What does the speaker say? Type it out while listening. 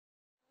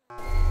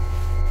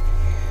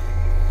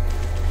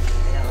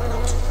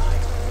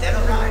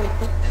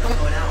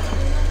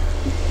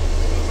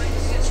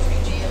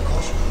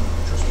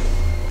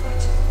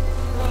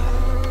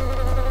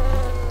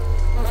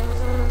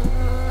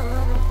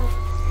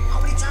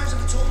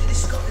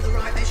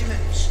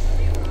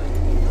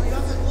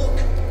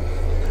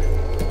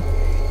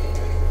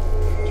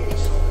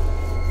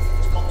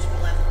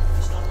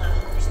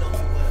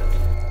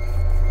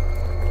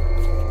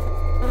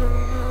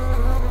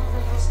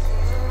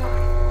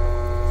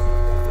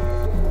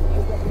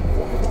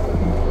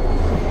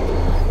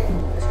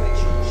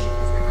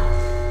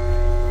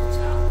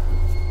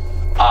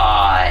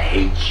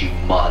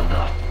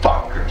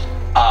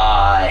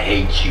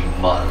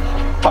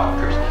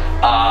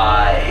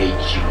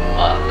hate you,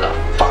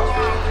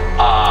 motherfucker.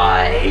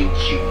 I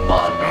hate you,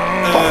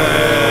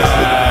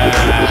 motherfucker.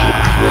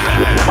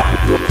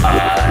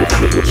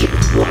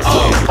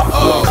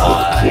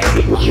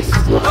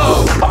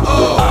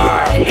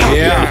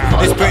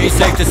 Yeah, it's pretty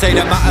safe to say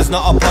that Matter's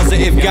not a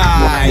positive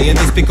guy, and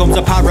this becomes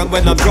apparent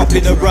when I'm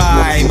dropping a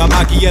rhyme. I'm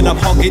Maggie and I'm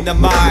hogging the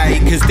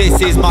mic, cause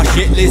this is my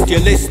shit list, you're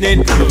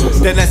listening?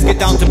 Then let's get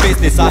down to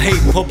business. I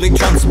hate public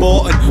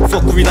transport and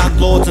fuckery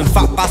landlords and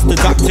fat bastards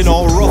acting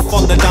all rough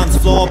on the dance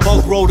floor.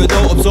 Bog road I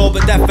don't absorb,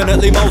 but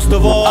definitely most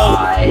of all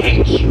I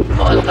hate you,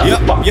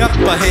 motherfucker. Yep,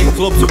 I hate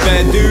clubs with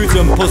bare dudes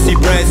and pussy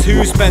breasts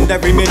who spend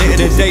every minute of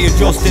the day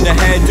adjusting a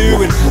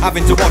hairdo and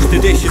having to wash the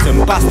dishes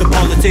and bastard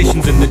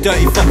politicians and the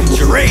dirty fucking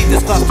charade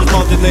that's classed as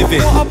modern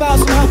living. What about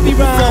some happy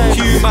rhymes?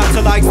 Fuck you,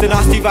 Matter likes the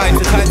nasty vibes.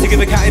 The time to give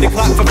a cat in a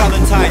clap for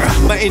Valentine's.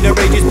 My inner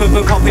rage is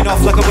popping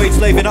off like a wage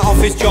slave in an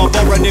office job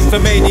or an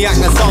infomaniac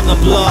that's on the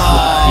block.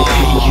 I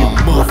hate you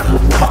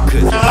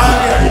motherfuckers. I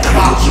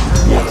hate you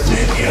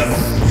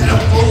motherfuckers.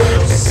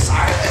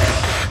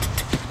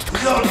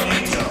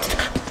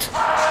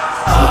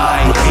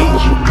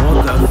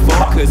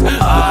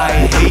 I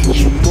hate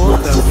you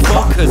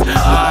motherfuckers.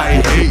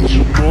 I hate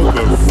you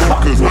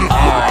motherfuckers.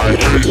 I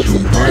hate you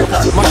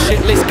motherfuckers. My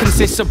shit list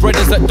consists of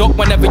brothers that duck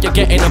whenever you're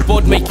getting a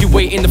bud, make you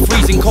wait in the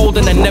freezing cold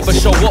and then never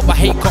show up. I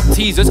hate cop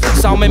teasers,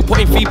 sound men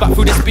putting feedback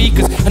through the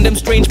speakers, and them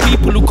strange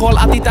people who call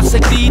Adidas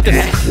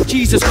Adidas.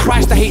 Jesus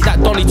Christ, I hate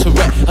that Donny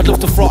Tourette. I'd love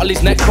to throttle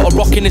his neck, put a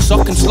rock in his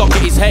sock and slog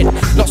at his head.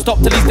 Not stop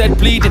till he's dead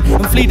bleeding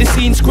and flee the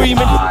scene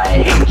screaming.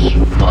 I hate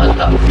you,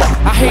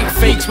 motherfucker. I hate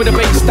fakes with a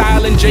bait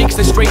style and jakes,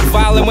 they're straight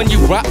violent when you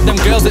rap. Them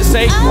girls that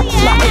say,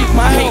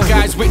 I hate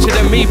guys richer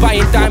than me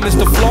buying diamonds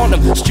to flaunt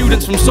them.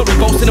 Students from Surrey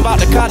boasting about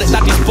the car that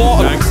daddy's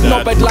bought them.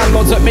 Knobhead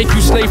landlords that make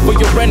you slave for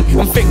your rent,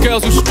 and fit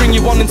girls who string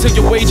you on until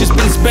your wage has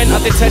been spent. I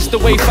detest the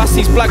way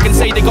fasties blag and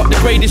say they got the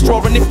greatest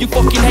draw, and if you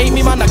fucking hate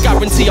me, man, I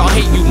guarantee I'll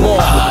hate you more.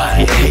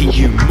 I hate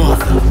you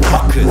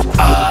motherfuckers.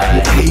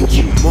 I hate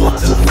you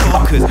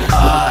motherfuckers.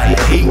 I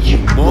hate you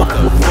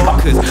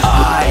motherfuckers.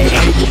 I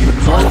hate you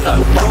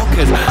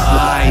motherfuckers.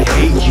 I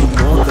hate you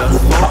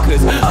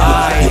motherfuckers. I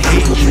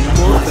hate you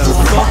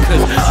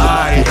motherfuckers. I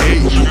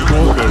hate you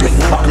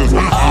motherfuckers. I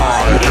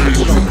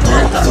hate you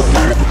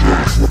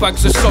motherfuckers.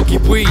 Bags of soggy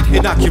weed,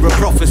 Inaccurate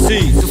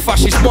prophecies, the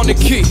fascist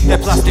monarchy, their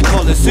plastic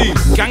policies,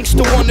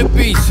 gangster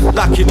wannabes,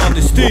 lacking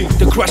honesty,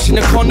 the crashing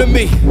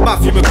economy,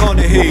 Matthew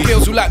McConaughey,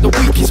 girls who like the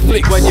weakest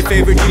flicks, when your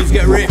favourite jeans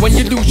get ripped, when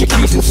you lose your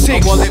keys and a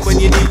six, wallet when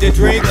you need a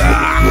drink.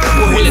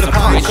 Well, here's a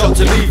party shot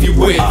to leave you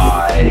with.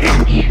 I hate